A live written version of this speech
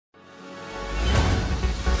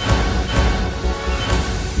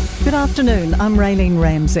Good afternoon, I'm Raylene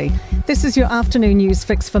Ramsey. This is your afternoon news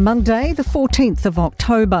fix for Monday, the 14th of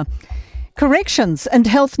October. Corrections and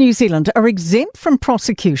Health New Zealand are exempt from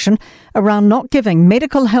prosecution around not giving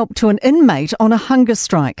medical help to an inmate on a hunger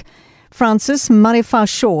strike. Francis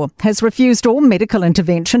Marewha-Shaw has refused all medical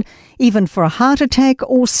intervention, even for a heart attack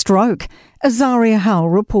or stroke. Azaria Howell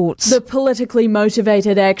reports. The politically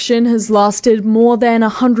motivated action has lasted more than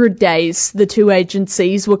 100 days. The two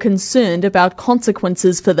agencies were concerned about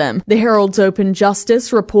consequences for them. The Herald's Open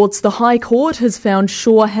Justice reports the High Court has found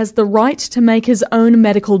Shaw has the right to make his own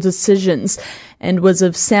medical decisions and was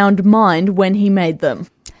of sound mind when he made them.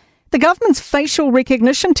 The government's facial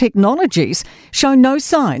recognition technologies show no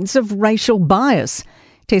signs of racial bias.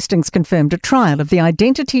 Testing's confirmed a trial of the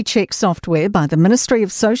identity check software by the Ministry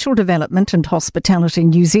of Social Development and Hospitality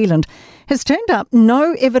New Zealand has turned up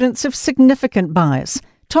no evidence of significant bias.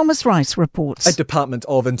 Thomas Rice reports. A Department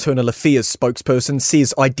of Internal Affairs spokesperson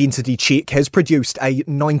says Identity Check has produced a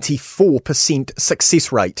 94% success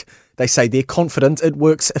rate. They say they're confident it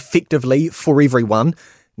works effectively for everyone.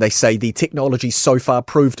 They say the technology so far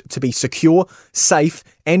proved to be secure, safe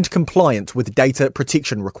and compliant with data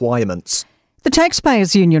protection requirements. The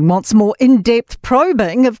Taxpayers Union wants more in-depth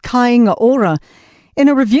probing of Kāinga Ora. In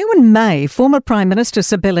a review in May, former Prime Minister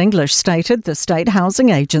Sir Bill English stated the State Housing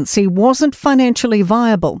Agency wasn't financially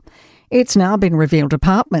viable. It's now been revealed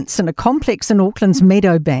apartments in a complex in Auckland's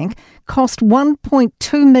Meadowbank cost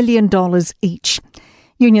 $1.2 million each.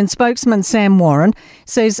 Union spokesman Sam Warren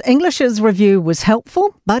says English's review was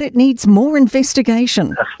helpful, but it needs more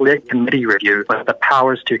investigation. A select committee review with the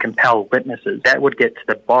powers to compel witnesses, that would get to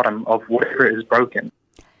the bottom of whatever is broken.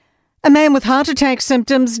 A man with heart attack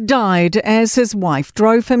symptoms died as his wife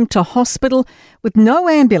drove him to hospital with no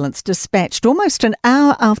ambulance dispatched almost an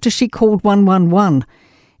hour after she called 111.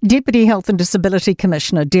 Deputy Health and Disability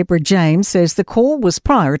Commissioner Deborah James says the call was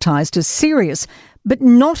prioritised as serious, but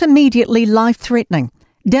not immediately life-threatening.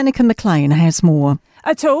 Danica McLean has more.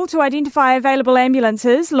 A tool to identify available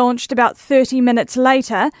ambulances, launched about 30 minutes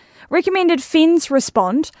later, recommended Fens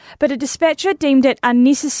respond, but a dispatcher deemed it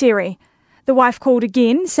unnecessary. The wife called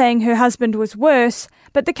again, saying her husband was worse,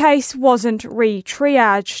 but the case wasn't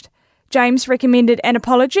re-triaged. James recommended an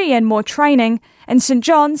apology and more training, and St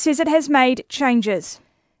John says it has made changes.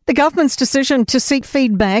 The government's decision to seek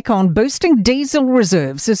feedback on boosting diesel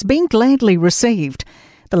reserves has been gladly received.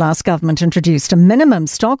 The last government introduced a minimum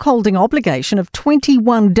stockholding obligation of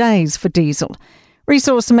 21 days for diesel.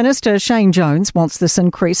 Resource Minister Shane Jones wants this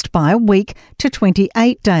increased by a week to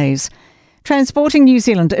 28 days. Transporting New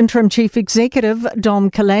Zealand Interim Chief Executive Dom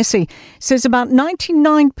Kalassi says about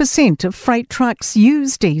 99% of freight trucks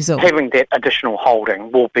use diesel. Having that additional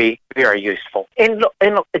holding will be very useful. And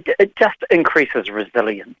look, it just increases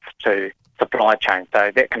resilience to supply chain, so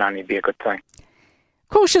that can only be a good thing.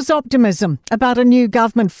 Cautious optimism about a new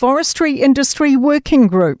government forestry industry working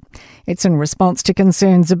group. It's in response to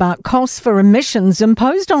concerns about costs for emissions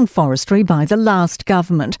imposed on forestry by the last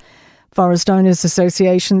government. Forest Owners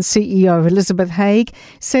Association CEO Elizabeth Haig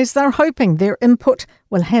says they're hoping their input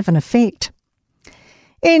will have an effect.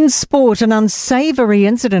 In sport, an unsavoury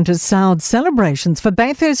incident has soured celebrations for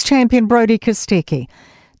Bathurst champion Brodie Kostecki.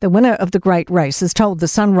 The winner of the great race has told the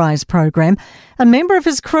Sunrise programme a member of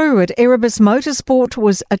his crew at Erebus Motorsport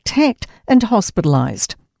was attacked and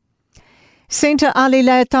hospitalised. Centre Ali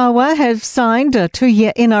Leatawa have signed a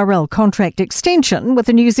 2-year NRL contract extension with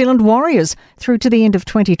the New Zealand Warriors through to the end of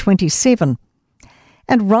 2027.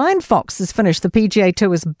 And Ryan Fox has finished the PGA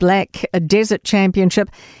Tour's Black Desert Championship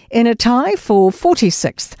in a tie for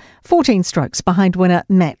 46th, 14 strokes behind winner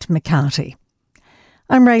Matt McCarty.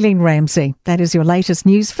 I'm Raylene Ramsey. That is your latest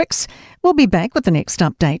news fix. We'll be back with the next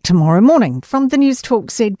update tomorrow morning from the Newstalk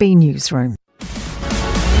ZB newsroom.